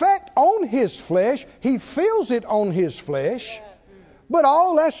an effect on his flesh. He feels it on his flesh. But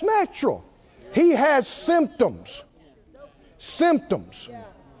all that's natural. He has symptoms. Symptoms.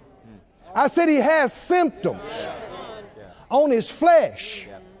 I said he has symptoms on his flesh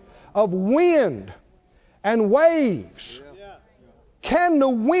of wind and waves. Can the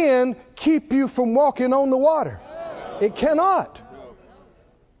wind keep you from walking on the water? It cannot.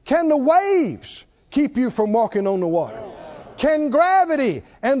 Can the waves keep you from walking on the water? Can gravity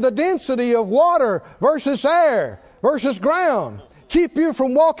and the density of water versus air versus ground keep you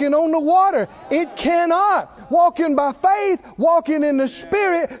from walking on the water? It cannot. Walking by faith, walking in the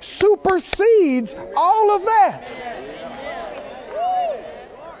Spirit supersedes all of that.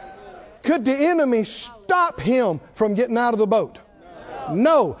 Could the enemy stop him from getting out of the boat?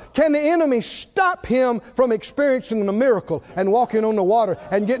 No. Can the enemy stop him from experiencing a miracle and walking on the water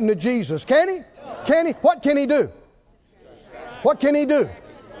and getting to Jesus? Can he? Can he? What can he do? What can he do?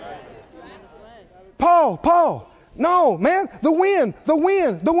 Paul. No, man. The wind.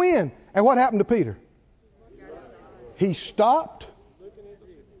 And what happened to Peter? He stopped,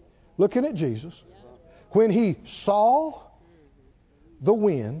 looking at Jesus, when he saw the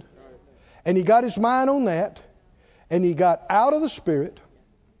wind, and he got his mind on that, and he got out of the spirit,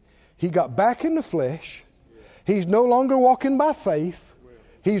 he got back in the flesh, he's no longer walking by faith,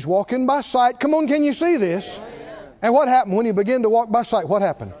 he's walking by sight. Come on, can you see this? And what happened when he began to walk by sight? What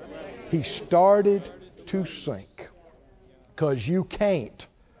happened? He started to sink. Because you can't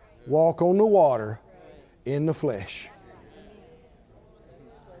walk on the water in the flesh.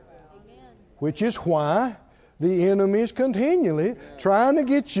 Which is why the enemy is continually trying to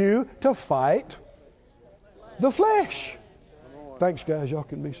get you to fight the flesh. Thanks, guys. Y'all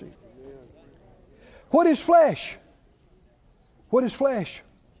can be seated. What is flesh? What is flesh?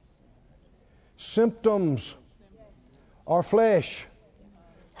 Symptoms are flesh.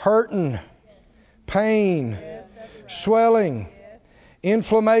 Hurting, pain, swelling,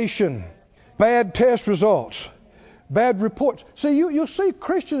 inflammation, bad test results, bad reports. See, you'll see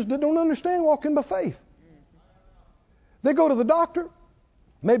Christians that don't understand walking by faith. They go to the doctor,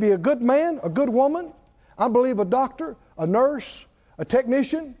 maybe a good man, a good woman. I believe a doctor, a nurse, a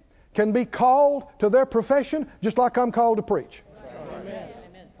technician can be called to their profession just like I'm called to preach. Amen.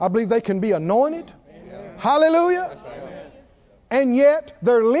 I believe they can be anointed. Hallelujah. And yet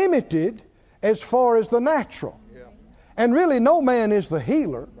they're limited as far as the natural. And really no man is the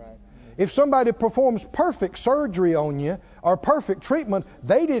healer. If somebody performs perfect surgery on you or perfect treatment,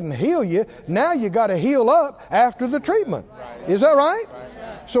 they didn't heal you. Now you got to heal up after the treatment. Is that right?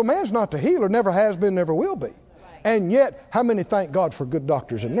 So man's not the healer, never has been, never will be. And yet, how many thank God for good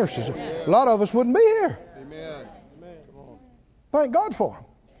doctors and nurses? A lot of us wouldn't be here. Amen. Thank God for them.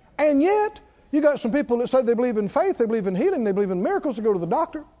 And yet, you got some people that say they believe in faith, they believe in healing, they believe in miracles, to go to the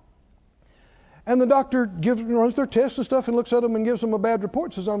doctor. And the doctor runs their tests and stuff and looks at them and gives them a bad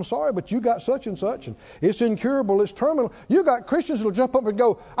report. Says, I'm sorry, but you got such and such, and it's incurable, it's terminal. You got Christians that'll jump up and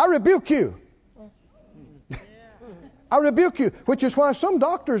go, I rebuke you. I rebuke you. Which is why some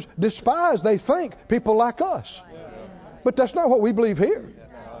doctors despise, they think, people like us. But that's not what we believe here.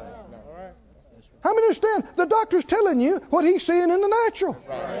 How many understand? The doctor's telling you what he's seeing in the natural.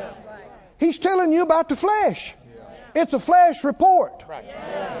 He's telling you about the flesh. It's a flesh report.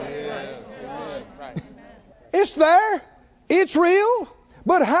 It's there. It's real.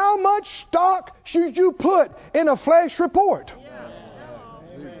 But how much stock should you put in a flesh report?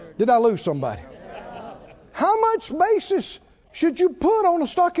 Did I lose somebody? How much basis should you put on a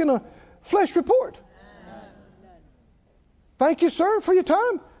stock in a flesh report? Thank you, sir, for your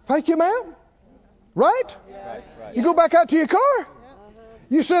time. Thank you, ma'am. Right? You go back out to your car.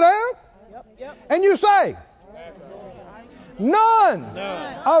 You sit down. And you say, none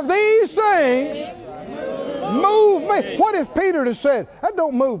of these things move me. What if Peter had said, that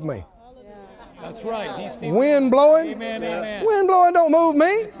don't move me? That's right. Wind blowing. Amen, amen. Wind blowing don't move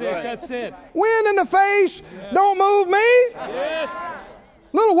me. That's it. Wind in the face don't move me. Yes.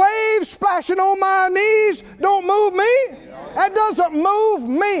 Little waves splashing on my knees don't move me. That doesn't move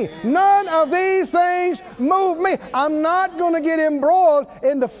me. None of these things move me. I'm not going to get embroiled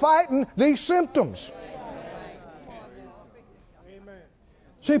into fighting these symptoms.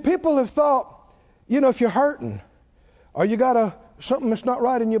 See, people have thought, if you're hurting or you got something that's not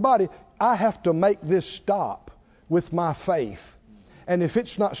right in your body, I have to make this stop with my faith. And if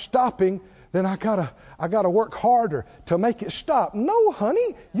it's not stopping, then I gotta work harder to make it stop. No,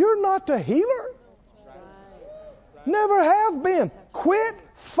 honey, you're not the healer. Never have been. Quit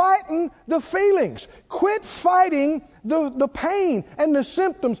fighting the feelings. Quit fighting the pain and the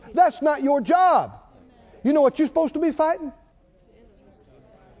symptoms. That's not your job. You know what you're supposed to be fighting?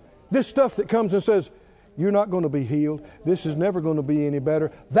 This stuff that comes and says, you're not going to be healed. This is never going to be any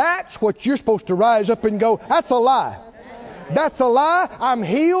better. That's what you're supposed to rise up and go, that's a lie. That's a lie. I'm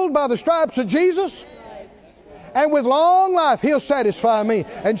healed by the stripes of Jesus. And with long life, He'll satisfy me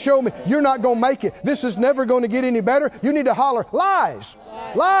and show me you're not going to make it. This is never going to get any better. You need to holler, lies.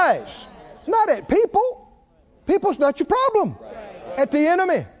 Lies. Not at people. People's not your problem. At the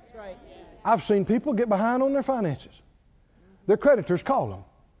enemy. I've seen people get behind on their finances. Their creditors call them.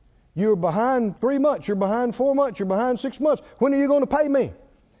 You're behind 3 months. You're behind 4 months. You're behind 6 months. When are you going to pay me?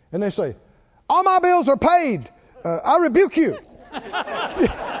 And they say, all my bills are paid. I rebuke you.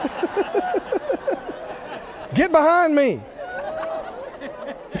 Get behind me.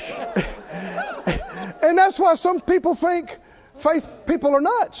 And that's why some people think faith people are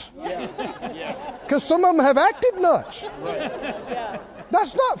nuts. Because some of them have acted nuts.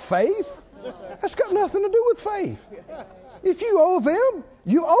 That's not faith. That's got nothing to do with faith. If you owe them,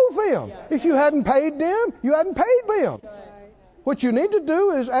 you owe them. If you hadn't paid them, you hadn't paid them. What you need to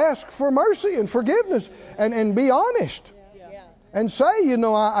do is ask for mercy and forgiveness and be honest. and say, you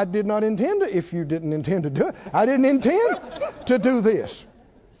know, I did not intend to, if you didn't intend to do it, I didn't intend to do this.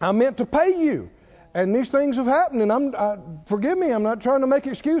 I meant to pay you. And these things have happened, and forgive me, I'm not trying to make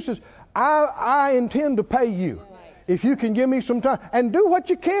excuses. I intend to pay you. If you can give me some time, and do what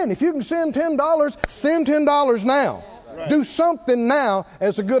you can. If you can send $10, send $10 now. Right. Do something now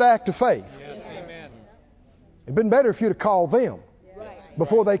as a good act of faith. Yes, amen. It'd been better if you'd have called them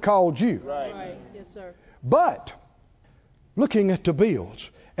before they called you. Right. Yes, sir. But looking at the bills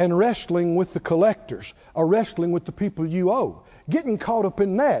and wrestling with the collectors, or wrestling with the people you owe, getting caught up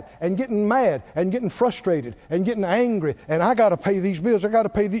in that and getting mad and getting frustrated and getting angry, and I got to pay these bills, I got to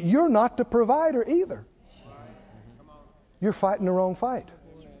pay these. You're not the provider either. You're fighting the wrong fight.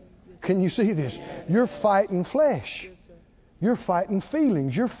 Can you see this? You're fighting flesh. You're fighting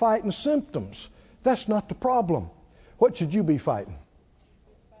feelings. You're fighting symptoms. That's not the problem. What should you be fighting?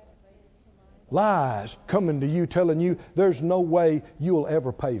 Lies coming to you, telling you there's no way you'll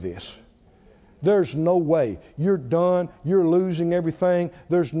ever pay this. There's no way. You're done. You're losing everything.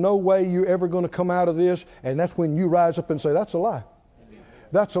 There's no way you're ever going to come out of this. And that's when you rise up and say, that's a lie.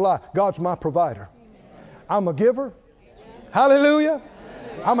 That's a lie. God's my provider. I'm a giver. Hallelujah.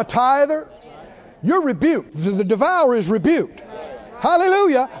 I'm a tither. You're rebuked. The devourer is rebuked.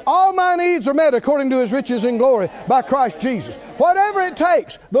 Hallelujah. All my needs are met according to His riches in glory by Christ Jesus. Whatever it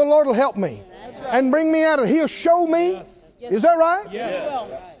takes, the Lord will help me and bring me out of it. He'll show me. Is that right? Yes.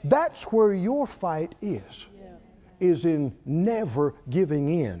 That's where your fight is in never giving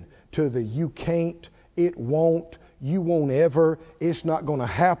in to the you can't, it won't, you won't ever, it's not going to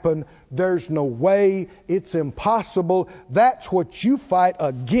happen, there's no way, it's impossible. That's what you fight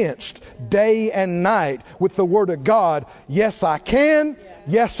against day and night with the Word of God. Yes, I can.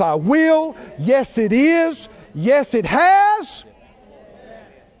 Yes, I will. Yes, it is. Yes, it has.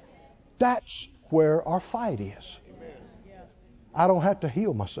 That's where our fight is. I don't have to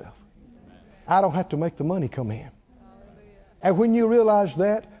heal myself. I don't have to make the money come in. And when you realize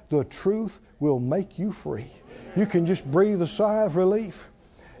that, the truth will make you free. You can just breathe a sigh of relief.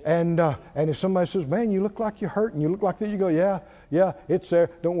 And if somebody says, man, you look like you're hurting, you look like that, you go, yeah, it's there.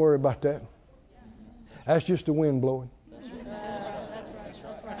 Don't worry about that. That's just the wind blowing.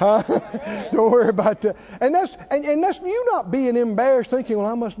 Huh? Don't worry about that. And that's you not being embarrassed, thinking, well,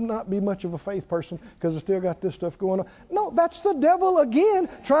 I must not be much of a faith person because I still got this stuff going on. No, that's the devil again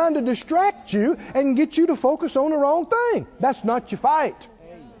trying to distract you and get you to focus on the wrong thing. That's not your fight.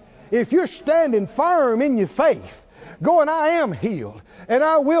 If you're standing firm in your faith, going, I am healed, and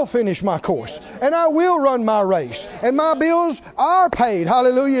I will finish my course, and I will run my race, and my bills are paid,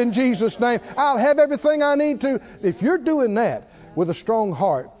 hallelujah, in Jesus' name, I'll have everything I need to. If you're doing that with a strong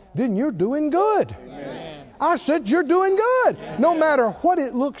heart, then you're doing good. Amen. I said you're doing good, no matter what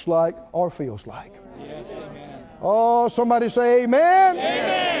it looks like or feels like. Yes, amen. Oh, somebody say amen.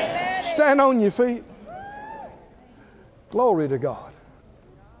 Amen. Stand on your feet. Glory to God.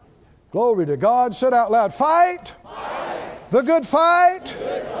 Glory to God. Said out loud, fight. The good fight,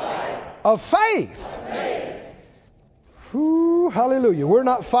 of faith. Ooh, hallelujah. We're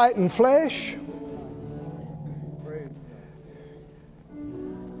not fighting flesh.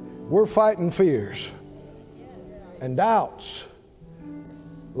 We're fighting fears and doubts,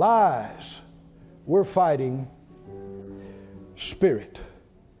 lies. We're fighting spirit,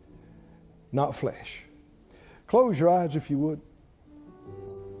 not flesh. Close your eyes if you would.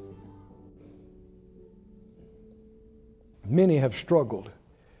 Many have struggled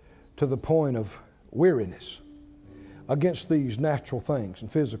to the point of weariness against these natural things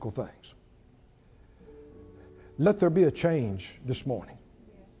and physical things. Let there be a change this morning.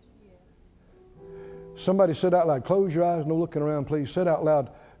 Somebody said out loud, close your eyes, no looking around, please. Said out loud,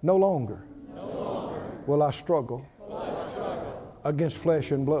 no longer will I struggle against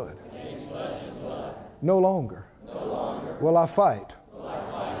flesh and blood. No longer will I fight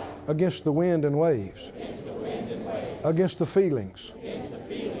against the wind and waves. Against the feelings,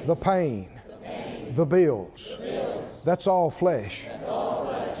 the pain, the bills. That's all flesh.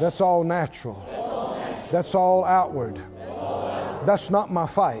 That's all natural. That's all outward. That's not my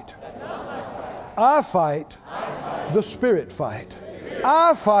fight. I fight the spirit fight.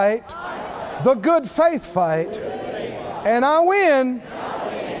 I fight the good faith fight. And I win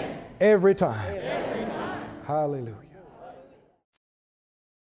every time. Hallelujah.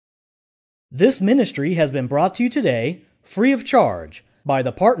 This ministry has been brought to you today, free of charge, by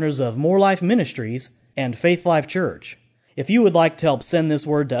the partners of More Life Ministries and Faith Life Church. If you would like to help send this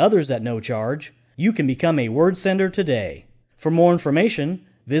word to others at no charge, you can become a word sender today. For more information,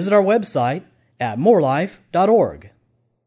 visit our website at morelife.org.